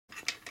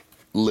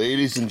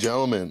Ladies and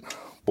gentlemen,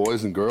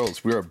 boys and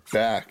girls, we are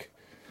back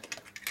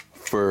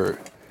for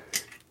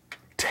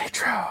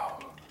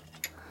Tatro.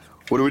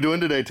 What are we doing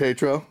today,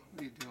 Tatro?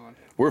 What are you doing?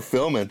 We're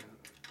filming.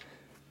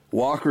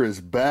 Walker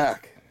is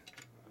back.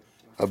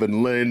 I've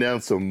been laying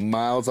down some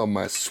miles on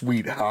my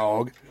sweet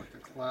hog. Like a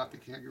clap, you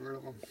can't get rid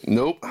of them.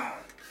 Nope.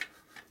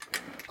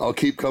 I'll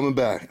keep coming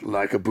back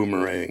like a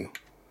boomerang.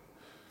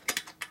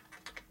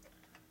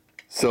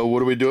 So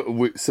what are we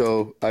doing?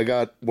 So I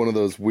got one of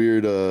those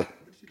weird, What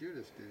did you do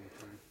this damn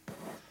thing?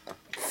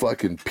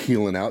 fucking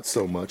peeling out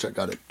so much. I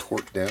got it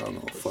torqued down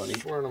all funny.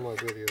 Swearing on my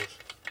videos.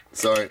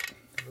 Sorry.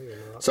 No, you're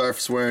not. Sorry for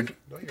swearing.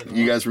 No, you're not.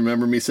 You guys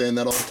remember me saying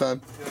that all the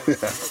time? Yeah,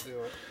 I'll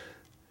do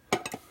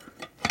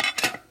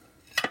it.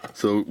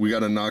 So we got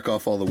to knock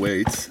off all the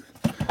weights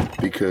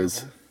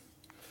because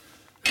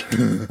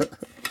we're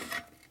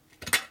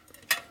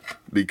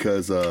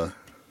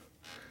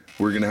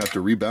gonna have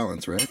to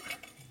rebalance, right?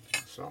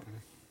 Something.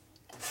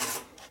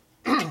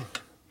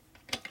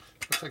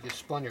 Looks like you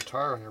spun your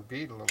tire on your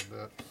bead a little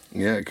bit.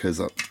 Yeah,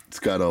 because it's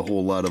got a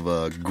whole lot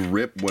of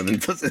grip when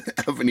it doesn't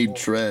have any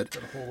tread.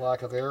 Got a whole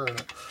lack of air in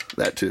it.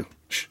 That too.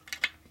 Shh.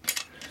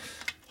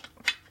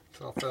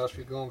 So how fast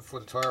were you going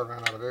before the tire ran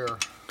out of air?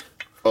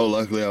 Oh,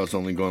 luckily I was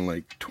only going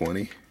like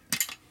 20.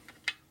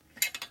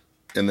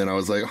 And then I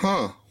was like,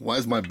 huh, why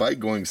is my bike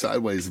going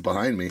sideways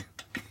behind me?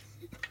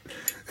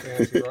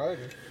 Fancy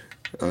riding.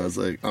 I was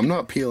like, I'm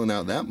not peeling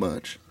out that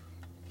much.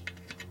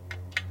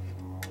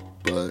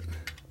 But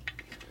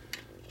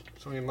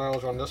So many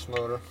miles on this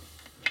motor?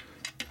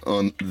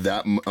 on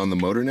the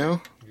motor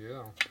now,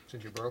 Yeah,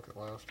 since you broke it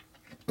last.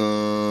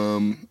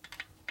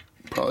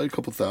 probably a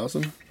couple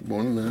thousand,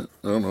 more than that.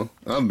 I don't know.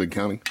 I haven't been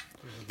counting.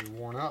 It'll be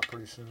worn out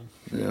pretty soon.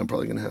 Yeah, I'm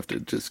probably gonna have to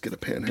just get a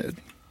pan head.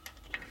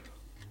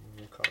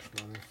 It'll cost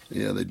money.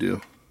 Yeah, they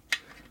do.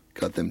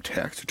 Got them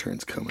tax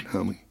returns coming,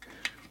 homie.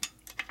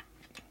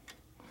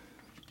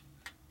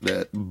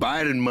 That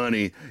Biden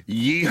money,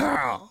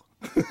 yeehaw!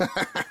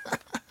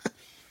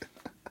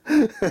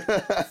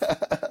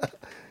 Yep.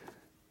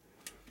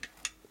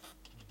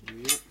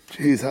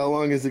 Jeez, how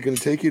long is it going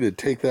to take you to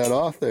take that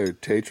off there,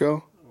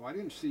 Tatro? Well, I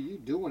didn't see you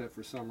doing it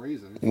for some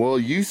reason. Well,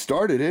 you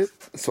started it,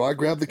 so I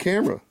grabbed the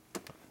camera.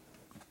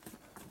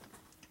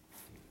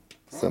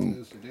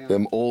 Problem is the damn,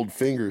 Them old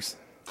fingers.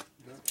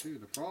 that too.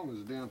 The problem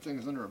is the damn thing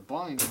is under a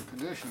binding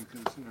condition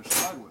because it's in there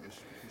sideways.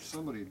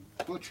 Somebody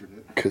butchered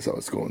it. Because I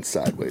was going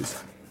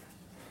sideways.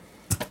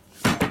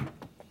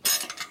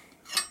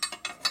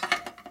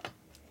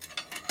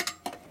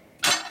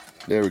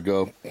 There we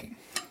go.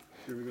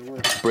 Here we go.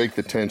 Break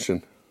the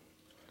tension.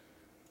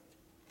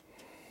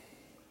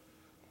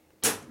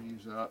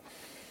 Use that.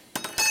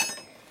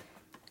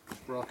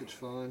 Sprocket's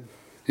fine.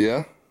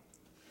 Yeah?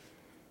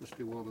 Must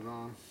be welded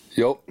on.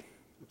 Yep.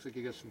 Looks like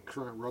you got some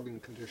current rubbing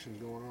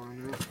conditions going on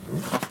in there.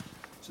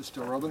 Is it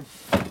still rubbing?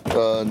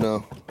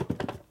 No.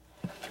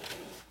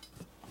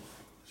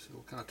 So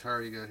what kind of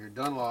tire you got here?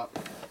 Dunlop.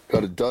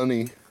 Got a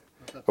Dunny.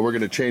 And we're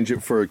going to change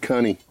it for a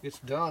Cunny. It's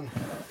done.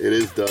 It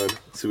is done.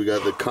 So we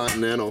got the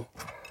Continental.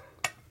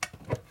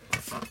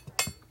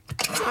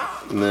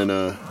 And then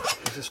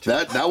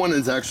that one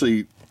has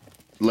actually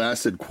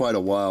lasted quite a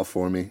while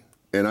for me.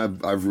 And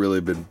I've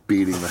really been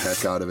beating the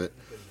heck out of it.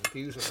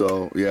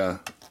 So yeah.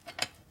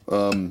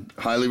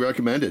 Highly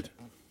recommended.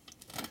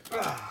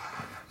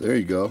 There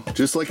you go.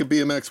 Just like a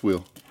BMX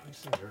wheel. These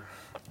things are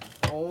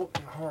old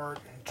and hard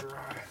and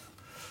dry.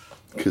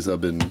 Because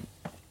I've been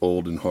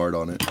old and hard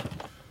on it.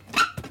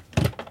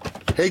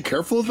 Hey,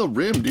 careful of the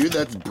rim, dude.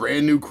 That's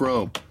brand new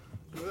chrome.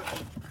 If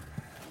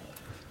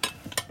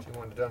you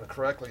want it done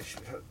correctly, you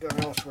should have it done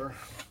elsewhere.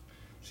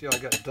 See how I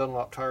got a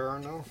Dunlop tire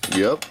on now?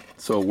 Yep.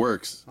 So it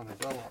works. On a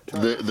Dunlop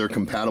tire. They're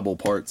compatible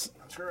parts.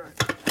 That's right.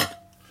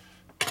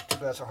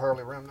 That's a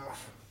Harley rim though.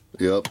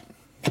 Yep.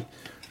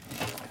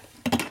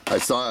 I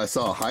saw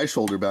a high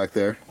shoulder back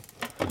there.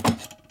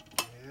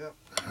 Yep.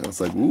 I was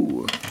like,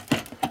 ooh.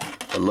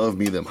 I love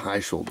me them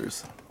high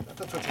shoulders.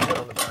 That's what you got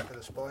on the back of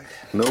this bike.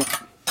 Nope.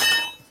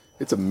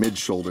 It's a mid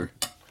shoulder.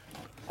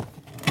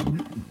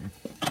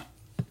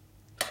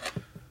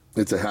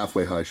 It's a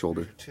halfway high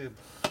shoulder. Tube.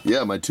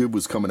 Yeah, my tube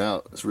was coming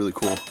out. It's really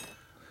cool.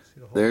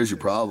 There's your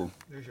problem.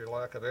 There's your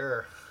lack of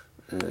air.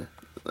 Yeah.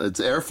 It's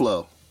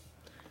airflow.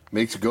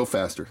 Makes you go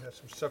faster. Got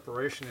some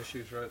separation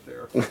issues right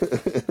there.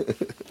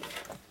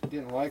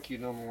 Didn't like you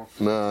no more.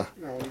 Nah.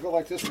 You know, when you go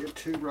like this with your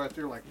tube right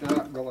there like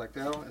that, and go like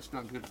that, it's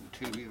not good for the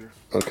tube either.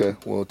 Okay,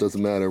 well it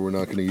doesn't matter. We're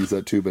not going to use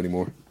that tube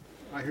anymore.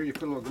 I hear you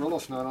put a little Gorilla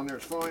Snot on there,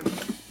 it's fine.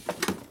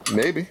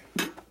 Maybe.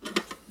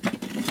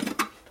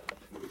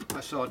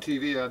 I saw a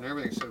TV ad and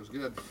everything said it was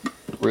good.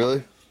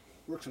 Really?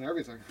 Works in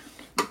everything.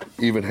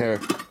 Even hair.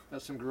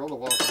 Had some gorilla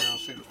walking around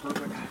saying it's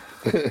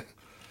perfect.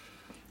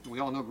 We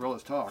all know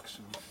gorillas talk,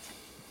 so.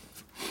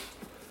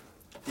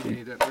 You didn't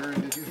need that bearing,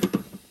 did you?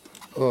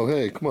 Oh,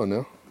 hey, come on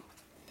now.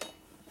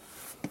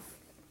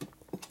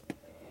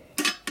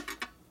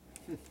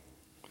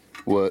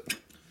 What?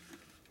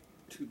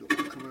 Two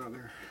doors coming out of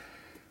there.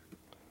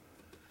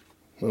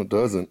 No, it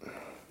doesn't.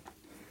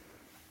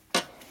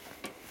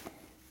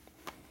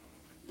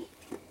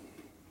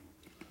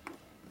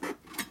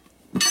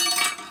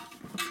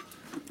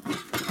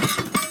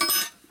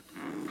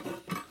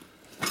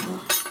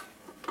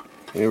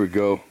 Here we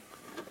go.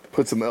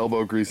 Put some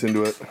elbow grease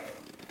into it.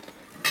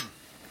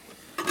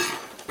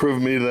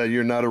 Prove me that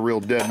you're not a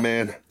real dead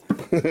man. I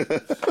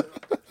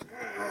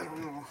don't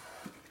know.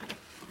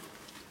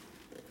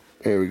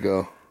 Here we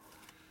go.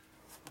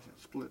 That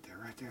split there,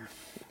 right there.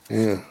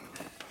 Yeah.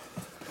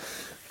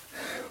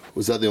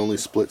 Was that the only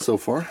split so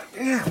far?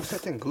 Yeah, was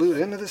that thing glued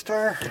into this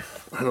tire?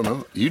 I don't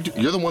know.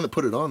 You're the one that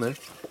put it on there.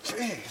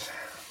 Jeez.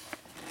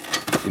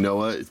 You know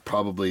what? It's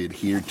probably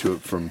adhered to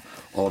it from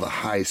all the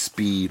high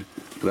speed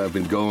that I've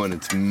been going.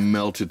 It's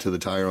melted to the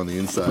tire on the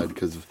inside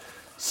because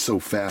so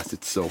fast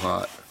it's so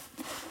hot.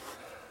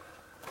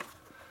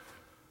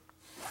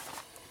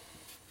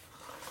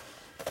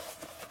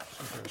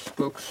 Some kind of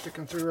spoke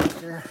sticking through right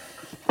there.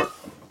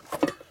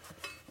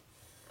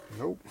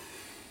 Nope.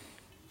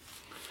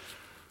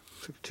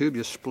 Looks like the tube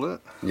just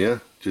split. Yeah,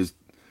 just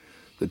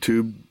the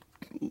tube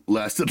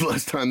lasted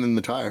less time than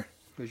the tire.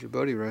 There's your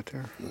buddy right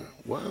there.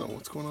 Wow,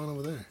 what's going on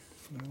over there?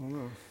 I don't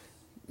know.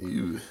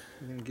 You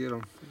didn't get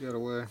him. He got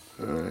away.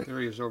 All right.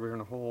 There he is over here in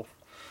the hole.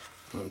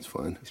 Oh, that's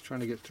fine. He's trying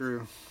to get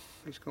through.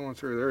 He's going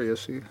through. There he is.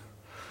 See?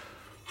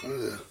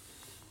 Get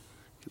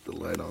the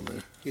light on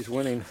there. He's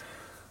winning.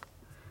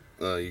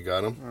 You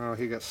got him? Oh,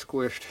 he got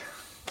squished.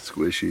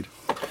 Squishied.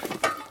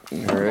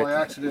 All right. By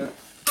accident.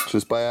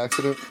 Just by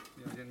accident?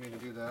 Yeah, I didn't mean to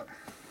do that.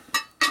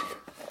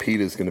 Pete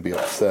is going to be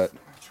upset.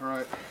 That's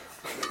right.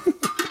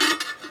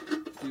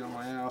 Be on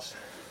my ass.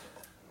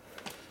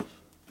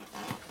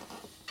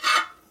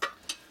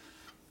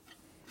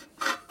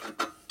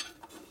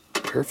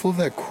 Careful of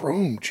that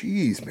chrome.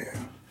 Jeez,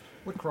 man.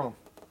 What chrome?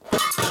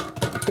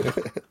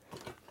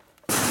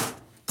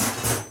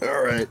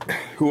 All right.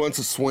 Who wants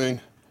a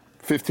swing?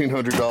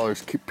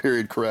 $1,500.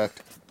 Period.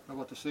 Correct. How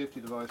about the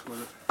safety device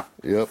with it?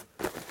 Yep.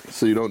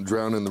 So you don't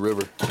drown in the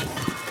river. Some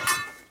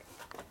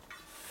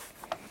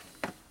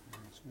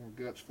more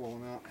guts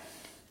falling out.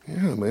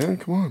 Yeah, man.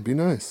 Come on. Be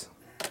nice.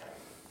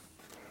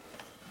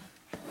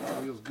 The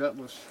wheel's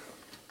gutless.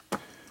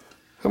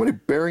 How many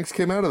bearings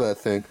came out of that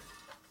thing?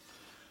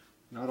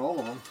 Not all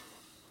of them.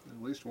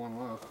 At least one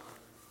left.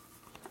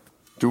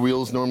 Do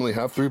wheels normally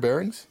have 3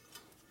 bearings?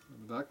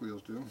 The back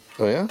wheels do.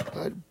 Oh, yeah?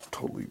 I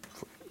totally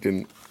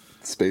didn't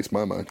space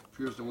my mind.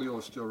 Appears the wheel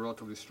is still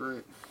relatively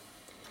straight.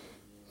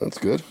 That's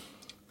good.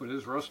 But it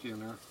is rusty in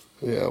there.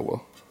 Yeah,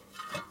 well.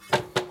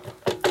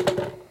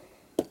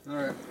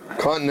 Alright.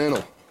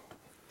 Continental.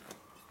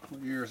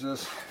 What year is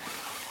this?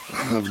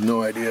 I have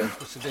no idea.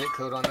 What's the date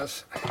code on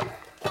this?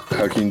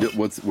 How can you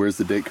do, where's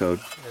the date code?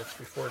 Yeah, it's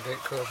before date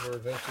codes were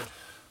invented.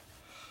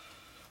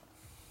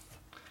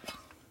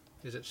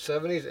 Is it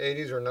 70s,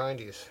 80s, or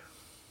 90s?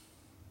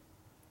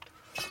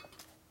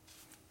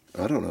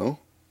 I don't know.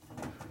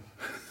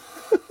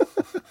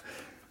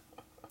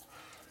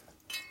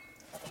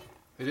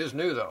 It is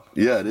new though.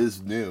 Yeah, it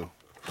is new.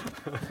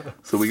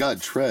 So we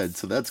got tread,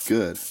 so that's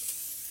good.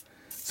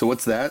 So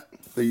what's that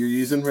you're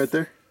using right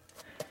there?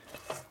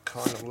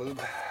 Condom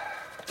lube.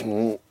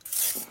 Oh.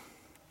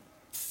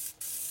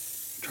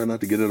 Try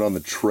not to get it on the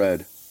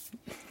tread.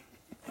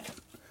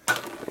 All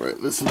right,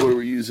 this is what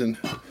we're using.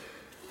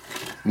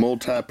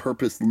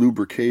 Multi-purpose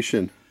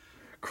lubrication,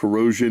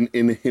 corrosion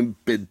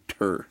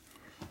inhibitor.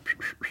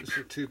 This is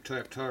a tube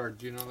type tire.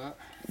 Do you know that?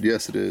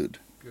 Yes, it is.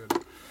 Good.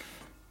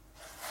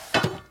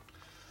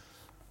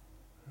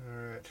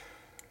 Alright.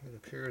 It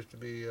appears to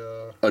be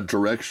A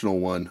directional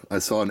one. I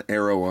saw an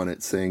arrow on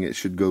it saying it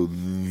should go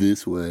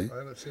this way. I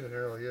haven't seen an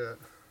arrow yet.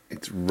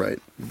 It's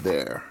right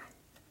there.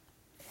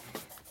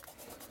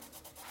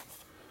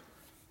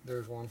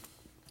 There's one.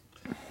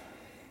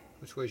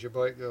 Which way's your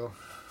bike go?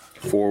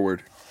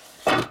 Forward.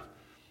 What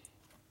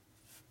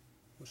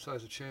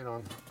size of chain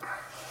on?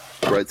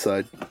 Right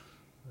side.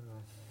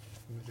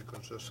 It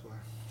goes this way.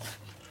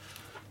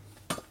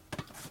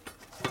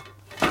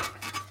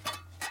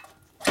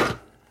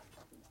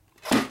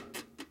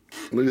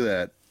 Look at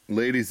that.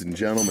 Ladies and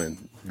gentlemen,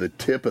 the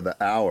tip of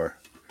the hour.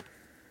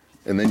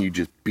 And then you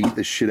just beat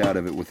the shit out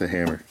of it with a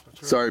hammer.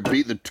 Right. Sorry,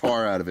 beat the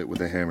tar out of it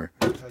with a hammer.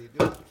 That's how you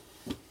do it.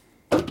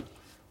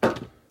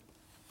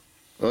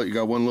 Oh, you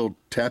got one little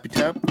tappy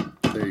tap?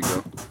 There you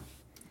go.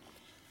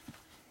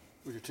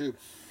 With your tube.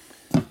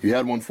 You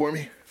had one for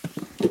me?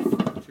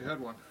 If you had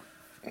one.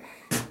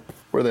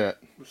 Where they at?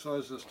 What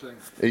size is this thing?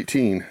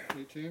 18.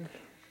 18? You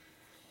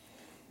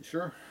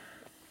sure?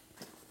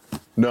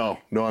 No,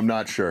 I'm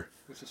not sure.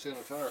 What's it say on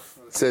the tire?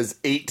 It says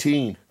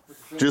 18.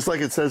 Just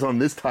like it says on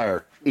this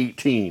tire,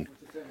 18.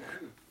 What's it say on the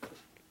tube?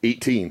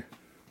 18.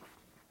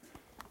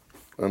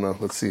 I don't know.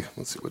 Let's see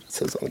what it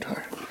says on the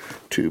tire.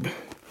 Tube.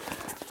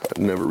 I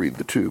never read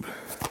the tube.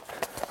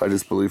 I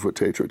just believe what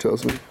Tatro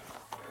tells me.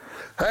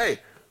 Hey,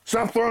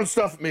 stop throwing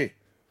stuff at me.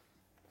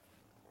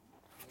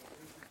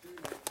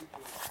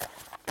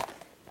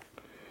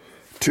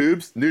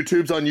 Tubes? New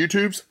tubes on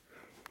YouTubes?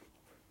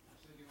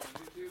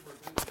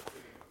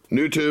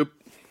 New tube.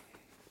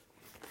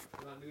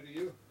 Not new to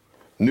you?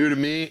 New to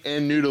me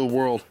and new to the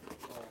world.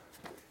 Oh,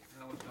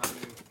 that one's not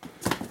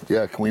new.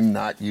 Yeah, can we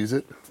not use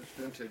it? It's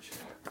vintage.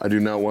 I do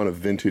not want a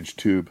vintage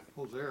tube.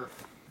 Holds air.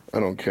 I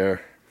don't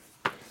care.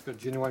 Got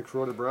genuine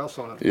corroded brass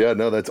on it. Yeah,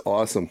 no, that's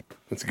awesome.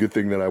 That's a good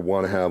thing that I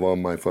want to have on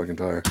my fucking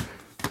tire.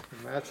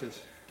 It matches.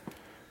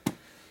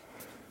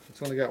 It's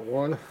only got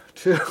 1,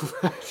 2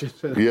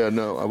 patches in it. Yeah,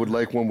 no, I would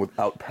like one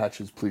without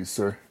patches, please,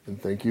 sir,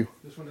 and thank you.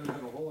 This one doesn't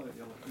have a hole in it,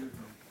 yellow too.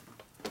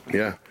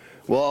 Yeah.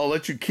 Well, I'll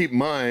let you keep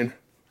mine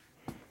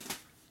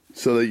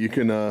so that you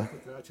can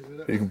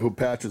put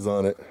patches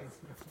on it.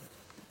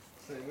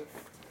 Save it.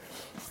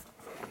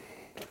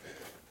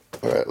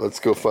 All right, let's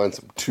go find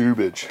some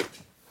tubage.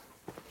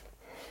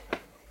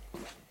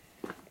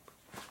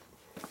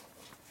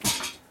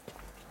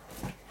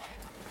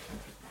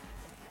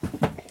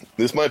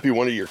 This might be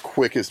one of your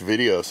quickest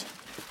videos.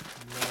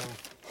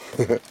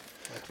 No.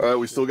 All right,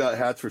 we still got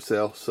hats for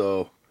sale,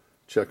 so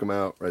check them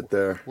out right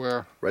there.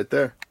 Where? Right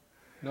there.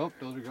 Nope,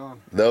 those are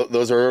gone.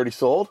 Those are already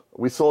sold?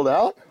 We sold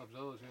out? Of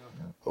those,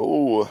 yeah.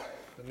 Oh.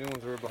 The new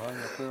ones are behind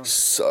the clear.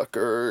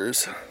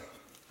 Suckers.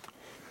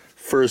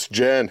 First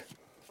gen.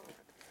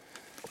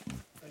 Yeah,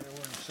 we're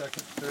in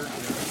second, third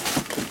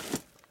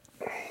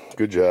gen.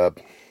 Good job.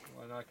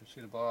 Well, now I can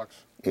see the box.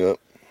 Yep.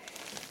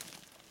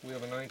 We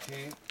have a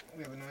 19.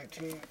 We have a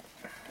 19.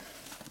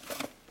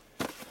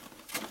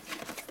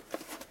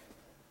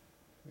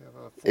 We have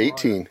a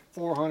 18.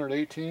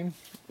 418.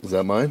 Is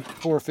that mine?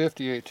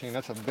 450 18.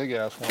 That's a big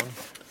ass one.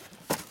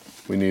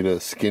 We need a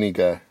skinny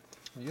guy.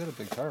 You had a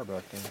big tire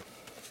back then.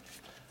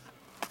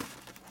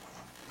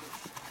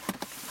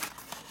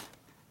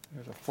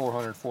 There's a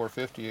 400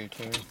 450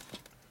 18.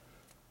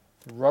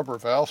 Rubber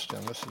valve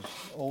stem. This is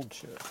old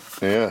shit.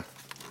 Yeah.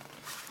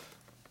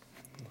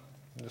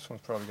 This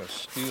one's probably got a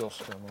steel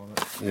stem on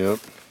it. Yep.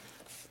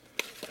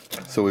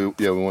 So we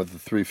want the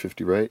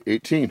 350, right?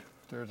 18.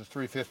 There's a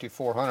 350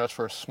 400. That's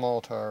for a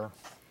small tire.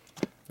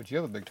 But you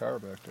have a big tire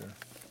back there.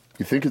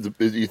 You think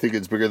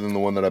it's bigger than the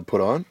one that I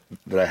put on?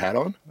 That I had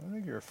on? I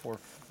think you're a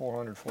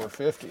 400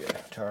 450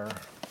 tire.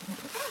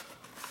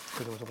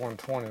 Because it was a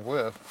 120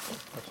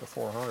 width. That's a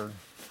 400.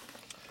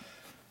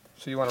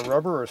 So you want a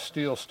rubber or a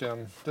steel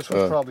stem? This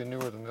one's probably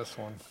newer than this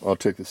one. I'll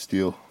take the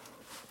steel.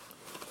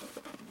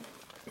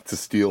 It's a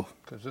steel.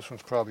 Because this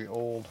one's probably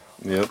old.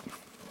 Yep.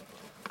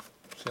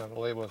 See on the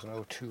label has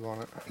an 02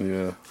 on it.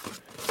 Yeah.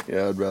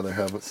 Yeah, I'd rather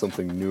have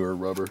something newer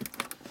rubber.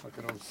 Like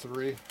an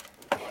 03.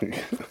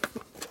 It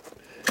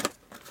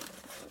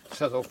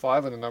says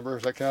 05 in the number.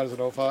 Does that count as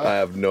an 05? I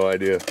have no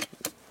idea.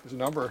 It's a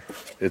number.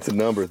 It's a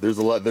number. There's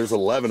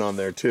 11 on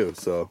there too,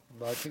 so.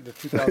 I think the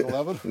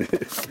 2011.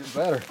 It's getting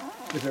better.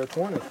 Is there a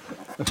 20?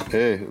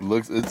 Hey,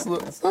 it's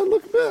not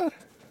looking bad.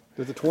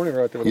 There's a 20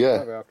 right there with a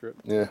 5 after it.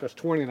 Yeah. That's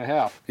 20 and a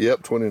half.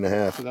 Yep, 20 and a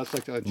half. So that's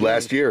like June,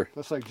 last year.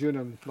 That's like June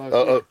of last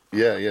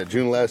year. Yeah,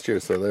 June last year.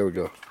 So there we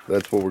go.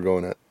 That's what we're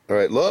going at. All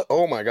right, look.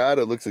 Oh my God,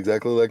 it looks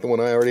exactly like the one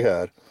I already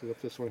had. See if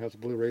this one has a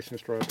blue racing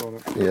stripe on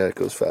it. Yeah, it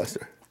goes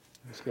faster.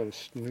 It's got a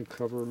new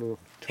cover, a little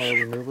tire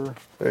remover.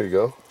 There you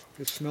go.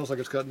 It smells like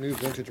it's got new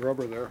vintage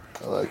rubber there.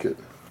 I like it.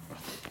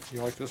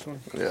 You like this one?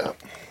 Yeah.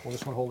 Will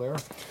this one hold air?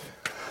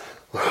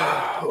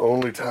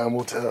 Only time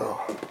will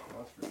tell.